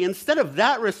immediately. Instead of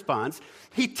that response,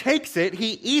 he takes it,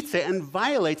 he eats it, and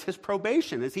violates his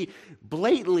probation as he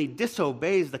blatantly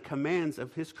disobeys the commands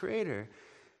of his Creator.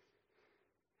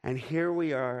 And here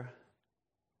we are,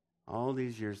 all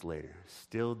these years later,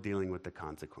 still dealing with the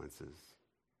consequences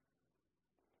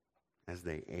as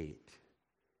they ate.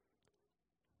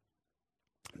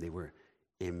 They were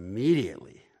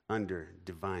immediately under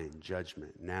divine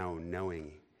judgment, now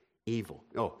knowing evil.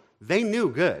 Oh, they knew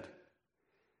good.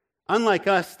 Unlike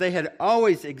us, they had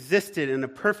always existed in a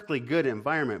perfectly good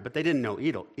environment, but they didn't know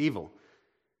evil.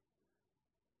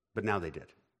 But now they did.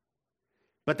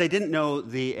 But they didn't know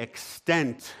the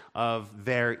extent of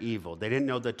their evil. They didn't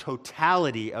know the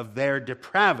totality of their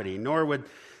depravity, nor would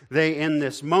they in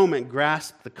this moment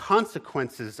grasp the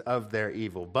consequences of their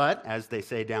evil. But, as they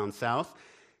say down south,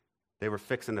 they were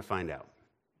fixing to find out.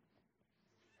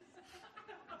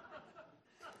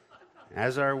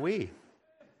 As are we,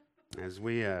 as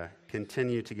we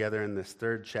continue together in this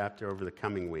third chapter over the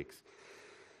coming weeks.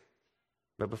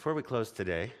 But before we close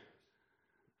today,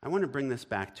 I want to bring this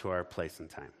back to our place and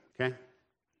time, okay?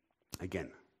 Again,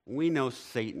 we know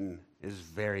Satan is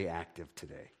very active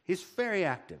today. He's very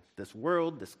active. This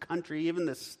world, this country, even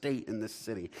this state and this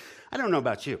city. I don't know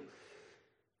about you,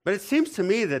 but it seems to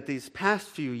me that these past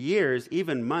few years,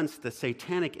 even months, the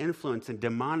satanic influence and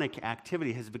demonic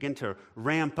activity has begun to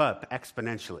ramp up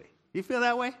exponentially. You feel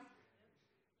that way?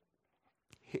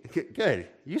 Good.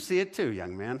 You see it too,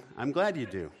 young man. I'm glad you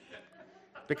do.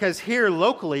 Because here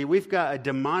locally, we've got a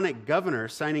demonic governor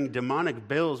signing demonic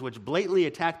bills which blatantly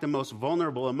attack the most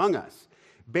vulnerable among us.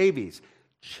 Babies,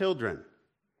 children.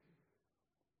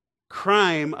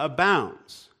 Crime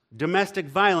abounds. Domestic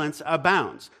violence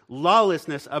abounds.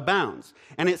 Lawlessness abounds.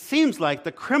 And it seems like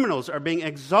the criminals are being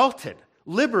exalted,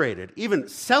 liberated, even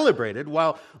celebrated,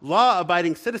 while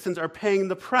law-abiding citizens are paying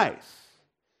the price.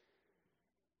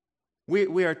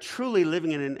 We are truly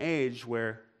living in an age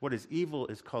where what is evil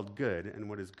is called good, and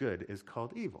what is good is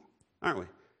called evil, aren't we?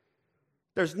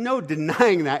 There's no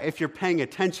denying that if you're paying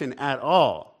attention at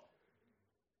all.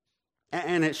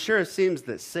 And it sure seems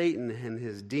that Satan and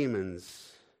his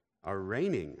demons are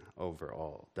reigning over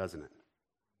all, doesn't it?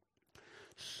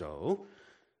 So,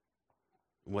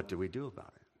 what do we do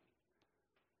about it?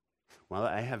 Well,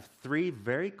 I have 3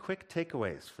 very quick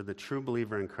takeaways for the true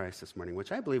believer in Christ this morning,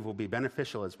 which I believe will be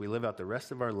beneficial as we live out the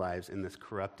rest of our lives in this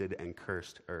corrupted and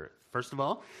cursed earth. First of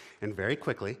all, and very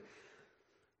quickly,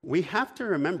 we have to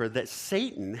remember that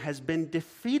Satan has been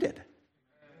defeated.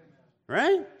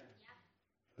 Right?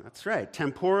 That's right.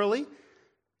 Temporally,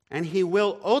 and he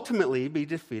will ultimately be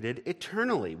defeated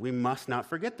eternally. We must not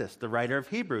forget this. The writer of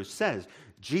Hebrews says,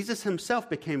 Jesus himself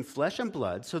became flesh and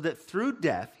blood so that through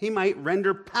death he might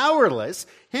render powerless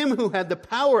him who had the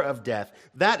power of death,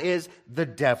 that is, the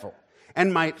devil,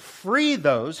 and might free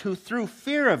those who through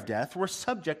fear of death were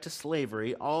subject to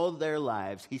slavery all their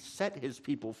lives. He set his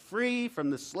people free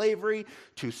from the slavery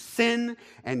to sin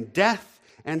and death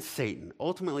and Satan.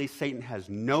 Ultimately, Satan has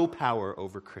no power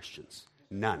over Christians.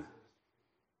 None.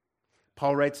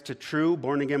 Paul writes to true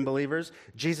born-again believers,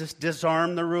 Jesus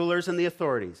disarmed the rulers and the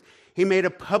authorities. He made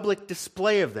a public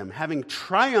display of them, having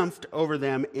triumphed over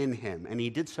them in him, and he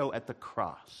did so at the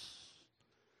cross.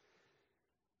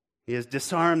 He has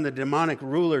disarmed the demonic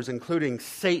rulers, including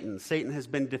Satan. Satan has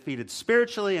been defeated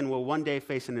spiritually and will one day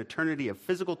face an eternity of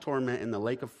physical torment in the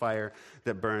lake of fire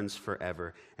that burns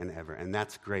forever and ever. And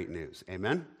that's great news.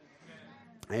 Amen?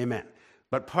 Amen.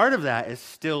 But part of that is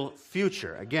still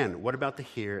future. Again, what about the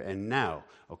here and now?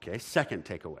 Okay, second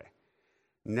takeaway.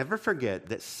 Never forget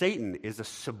that Satan is a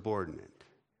subordinate.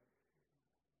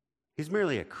 He's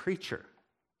merely a creature,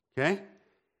 okay?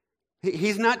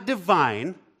 He's not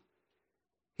divine.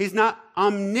 He's not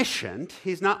omniscient.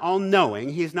 He's not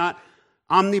all-knowing. He's not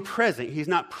omnipresent. He's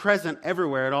not present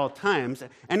everywhere at all times.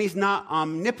 And he's not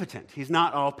omnipotent. He's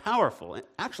not all-powerful.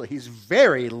 Actually, he's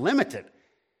very limited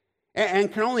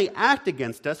and can only act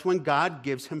against us when God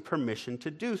gives him permission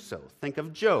to do so. Think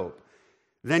of Job.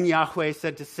 Then Yahweh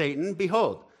said to Satan,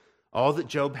 behold, all that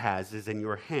Job has is in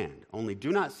your hand. Only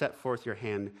do not send forth your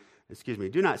hand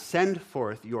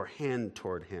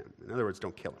toward him. In other words,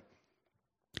 don't kill him.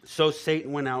 So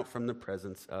Satan went out from the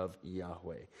presence of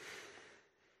Yahweh.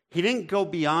 He didn't go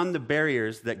beyond the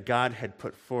barriers that God had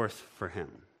put forth for him.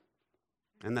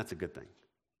 And that's a good thing.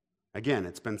 Again,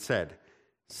 it's been said,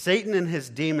 Satan and his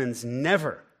demons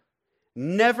never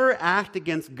act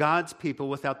against God's people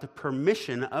without the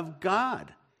permission of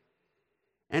God.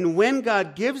 And when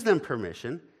God gives them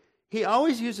permission, he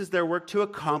always uses their work to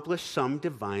accomplish some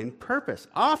divine purpose,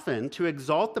 often to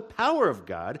exalt the power of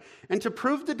God and to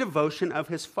prove the devotion of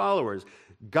his followers.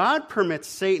 God permits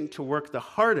Satan to work the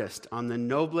hardest on the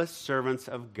noblest servants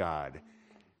of God.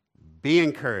 Be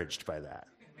encouraged by that.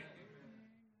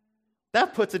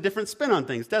 That puts a different spin on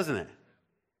things, doesn't it?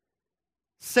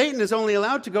 Satan is only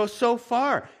allowed to go so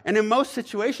far. And in most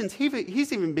situations,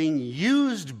 he's even being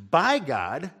used by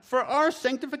God for our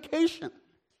sanctification.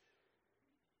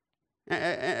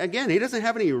 Again, he doesn't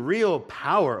have any real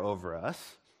power over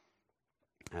us.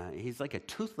 He's like a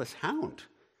toothless hound.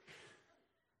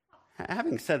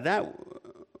 Having said that,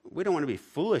 we don't want to be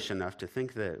foolish enough to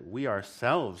think that we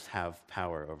ourselves have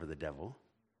power over the devil.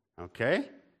 Okay?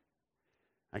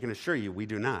 I can assure you we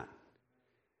do not.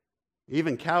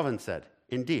 Even Calvin said,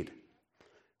 indeed,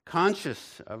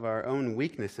 conscious of our own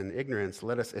weakness and ignorance,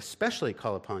 let us especially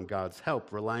call upon God's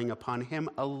help, relying upon him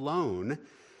alone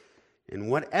in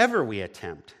whatever we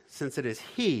attempt, since it is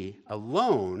he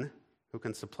alone who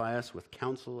can supply us with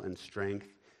counsel and strength,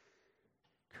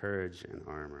 courage and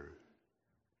armor.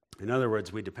 In other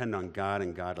words, we depend on God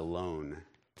and God alone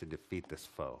to defeat this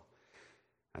foe.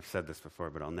 I've said this before,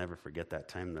 but I'll never forget that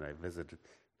time that I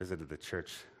visited the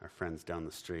church, our friends down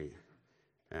the street.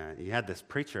 You had this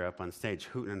preacher up on stage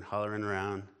hooting and hollering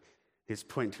around. He's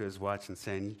pointing to his watch and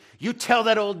saying, "You tell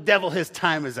that old devil his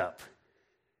time is up."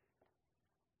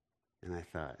 And I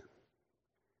thought,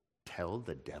 tell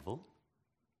the devil?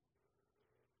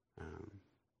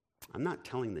 I'm not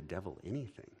telling the devil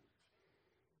anything.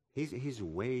 He's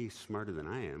way smarter than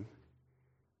I am.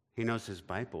 He knows his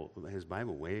Bible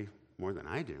way more than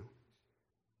I do.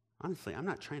 Honestly, I'm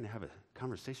not trying to have a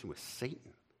conversation with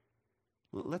Satan.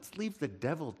 Let's leave the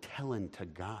devil telling to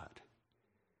God.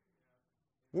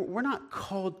 We're not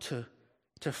called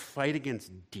to fight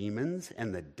against demons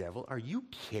and the devil. Are you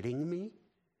kidding me?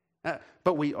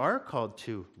 But we are called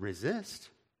to resist,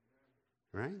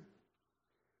 right?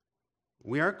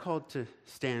 We are called to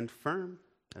stand firm,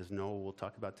 as Noel will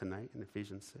talk about tonight in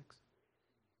Ephesians 6.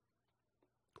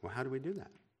 Well, how do we do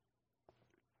that?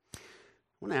 I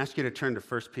want to ask you to turn to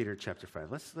 1 Peter chapter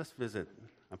 5. Let's visit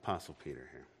Apostle Peter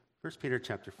here. 1 Peter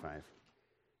chapter 5.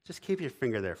 Just keep your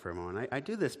finger there for a moment. I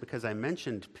do this because I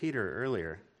mentioned Peter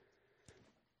earlier,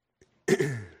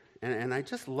 and I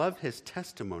just love his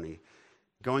testimony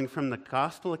going from the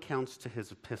gospel accounts to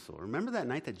his epistle. Remember that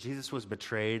night that Jesus was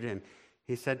betrayed and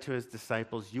he said to his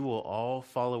disciples, "You will all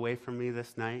fall away from me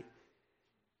this night."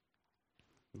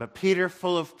 But Peter,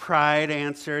 full of pride,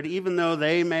 answered, "Even though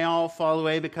they may all fall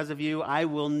away because of you, I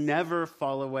will never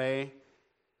fall away."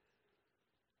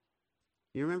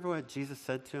 You remember what Jesus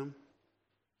said to him?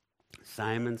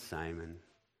 "Simon, Simon,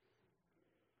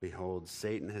 behold,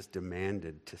 Satan has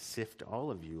demanded to sift all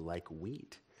of you like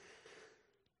wheat.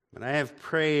 But I have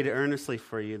prayed earnestly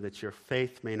for you that your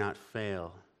faith may not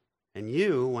fail. And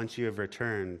you, once you have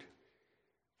returned,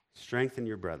 strengthen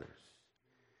your brothers."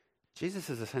 Jesus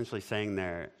is essentially saying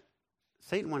there,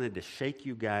 Satan wanted to shake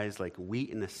you guys like wheat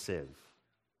in a sieve.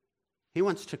 He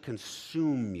wants to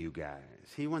consume you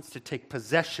guys. He wants to take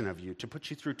possession of you, to put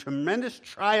you through tremendous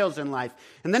trials in life.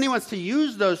 And then he wants to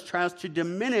use those trials to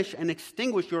diminish and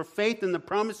extinguish your faith in the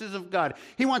promises of God.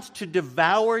 He wants to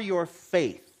devour your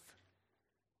faith,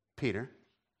 Peter.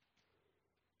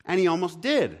 And he almost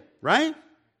did, right?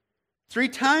 3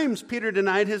 times Peter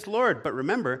denied his Lord. But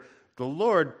remember, the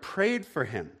Lord prayed for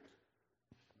him,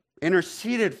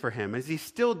 interceded for him, as he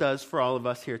still does for all of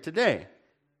us here today,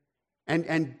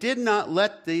 and did not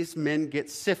let these men get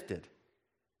sifted.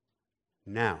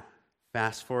 Now,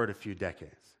 fast forward a few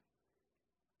decades.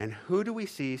 And who do we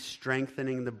see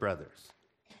strengthening the brothers?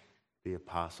 The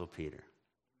Apostle Peter.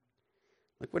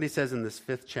 Look what he says in this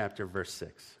 5th chapter, verse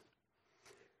 6.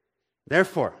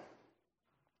 "Therefore,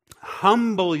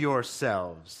 humble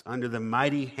yourselves under the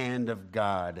mighty hand of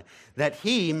God, that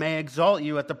he may exalt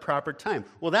you at the proper time."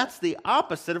 Well, that's the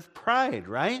opposite of pride,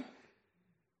 right?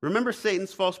 Remember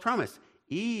Satan's false promise.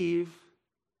 "Eve,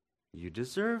 you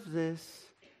deserve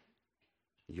this.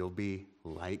 You'll be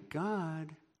like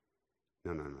God."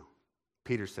 No.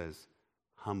 Peter says,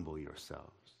 humble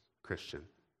yourselves. Christian,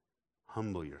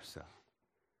 humble yourself.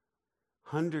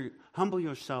 Humble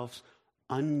yourselves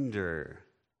under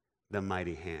the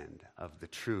mighty hand of the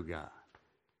true God.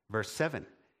 Verse 7,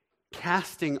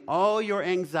 "Casting all your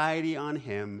anxiety on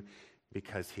him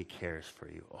because he cares for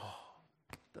you." Oh,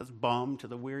 that's balm to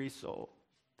the weary soul.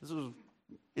 This was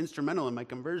instrumental in my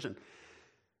conversion.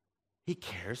 He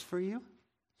cares for you?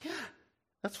 Yeah,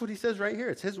 that's what he says right here.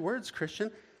 It's his words,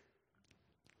 Christian.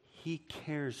 He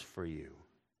cares for you,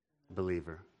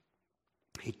 believer.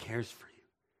 He cares for you.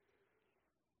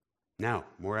 Now,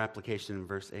 more application in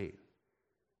verse 8.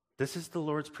 This is the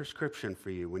Lord's prescription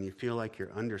for you when you feel like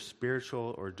you're under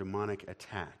spiritual or demonic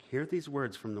attack. Hear these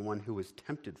words from the one who was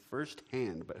tempted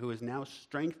firsthand, but who is now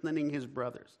strengthening his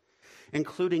brothers,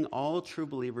 including all true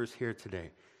believers here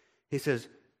today. He says,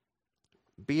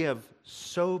 "Be of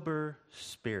sober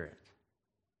spirit.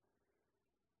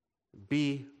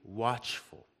 Be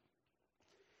watchful.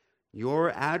 Your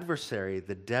adversary,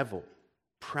 the devil,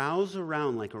 prowls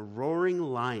around like a roaring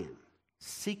lion,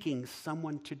 seeking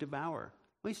someone to devour."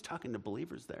 Well, he's talking to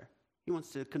believers there. He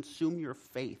wants to consume your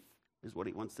faith, is what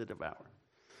he wants to devour.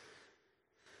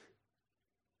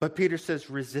 But Peter says,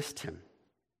 resist him,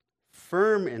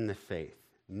 firm in the faith,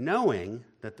 knowing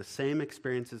that the same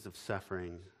experiences of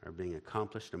suffering are being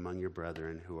accomplished among your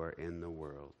brethren who are in the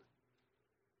world.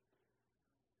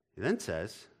 He then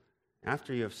says,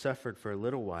 after you have suffered for a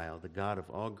little while, the God of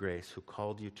all grace, who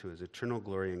called you to his eternal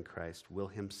glory in Christ, will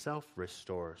himself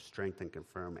restore, strengthen,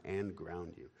 confirm, and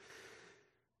ground you.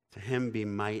 To him be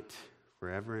might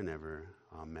forever and ever.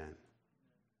 Amen.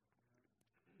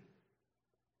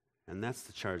 And that's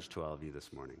the charge to all of you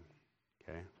this morning,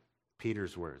 okay?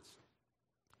 Peter's words,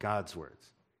 God's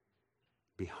words.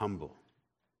 Be humble.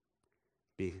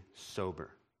 Be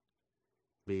sober.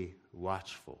 Be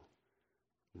watchful.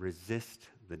 Resist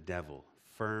the devil.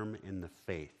 Firm in the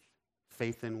faith.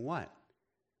 Faith in what?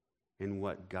 in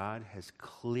what God has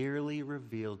clearly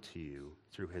revealed to you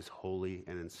through his holy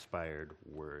and inspired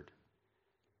word.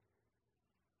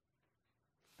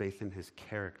 Faith in his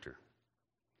character,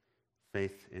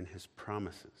 faith in his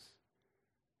promises,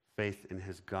 faith in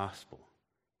his gospel,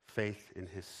 faith in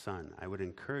his Son. I would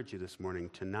encourage you this morning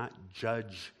to not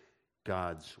judge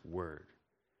God's word,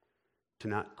 to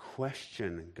not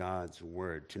question God's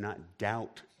word, to not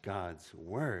doubt God's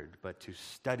word, but to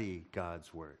study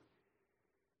God's word,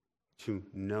 to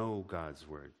know God's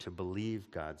word, to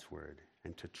believe God's word,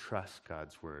 and to trust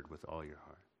God's word with all your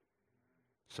heart.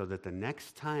 So that the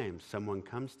next time someone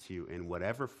comes to you in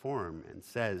whatever form and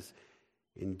says,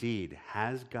 indeed,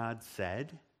 has God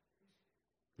said?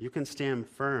 You can stand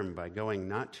firm by going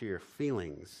not to your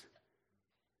feelings,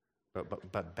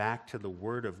 but back to the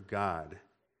Word of God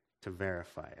to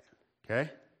verify it,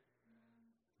 okay?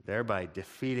 Thereby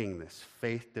defeating this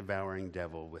faith-devouring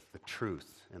devil with the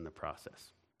truth in the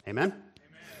process. Amen?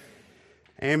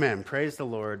 Amen. Praise the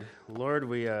Lord. Lord,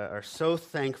 we are so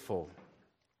thankful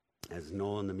as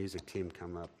Noel and the music team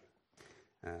come up.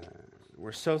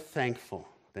 We're so thankful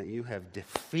that you have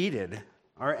defeated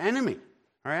our enemy,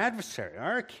 our adversary,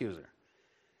 our accuser.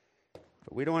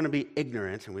 But we don't want to be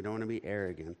ignorant and we don't want to be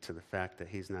arrogant to the fact that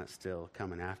he's not still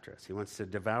coming after us. He wants to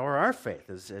devour our faith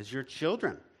as your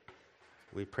children.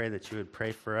 We pray that you would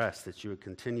pray for us, that you would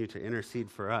continue to intercede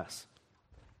for us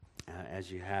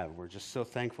as you have. We're just so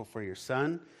thankful for your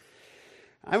Son.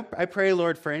 I pray,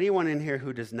 Lord, for anyone in here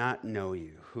who does not know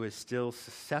you, who is still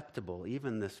susceptible,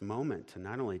 even this moment, to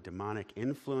not only demonic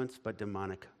influence, but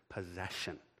demonic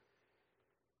possession.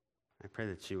 I pray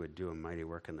that you would do a mighty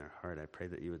work in their heart. I pray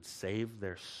that you would save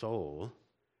their soul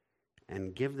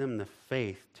and give them the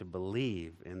faith to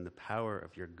believe in the power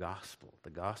of your gospel, the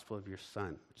gospel of your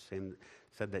Son, which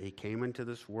said that he came into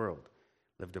this world,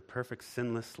 lived a perfect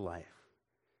sinless life,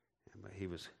 but he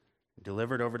was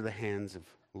delivered over to the hands of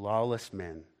lawless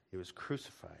men. He was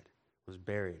crucified, was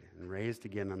buried, and raised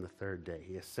again on the third day.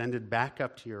 He ascended back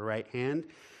up to your right hand,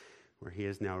 where he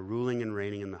is now ruling and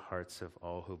reigning in the hearts of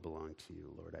all who belong to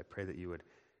you, Lord. I pray that you would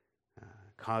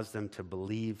cause them to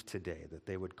believe today, that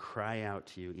they would cry out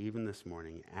to you even this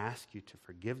morning, ask you to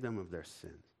forgive them of their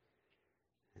sins,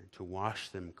 and to wash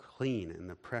them clean in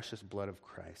the precious blood of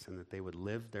Christ, and that they would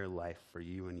live their life for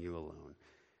you and you alone,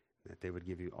 that they would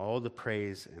give you all the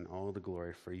praise and all the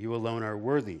glory, for you alone are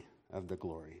worthy of the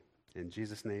glory. In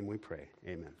Jesus' name we pray,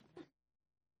 amen.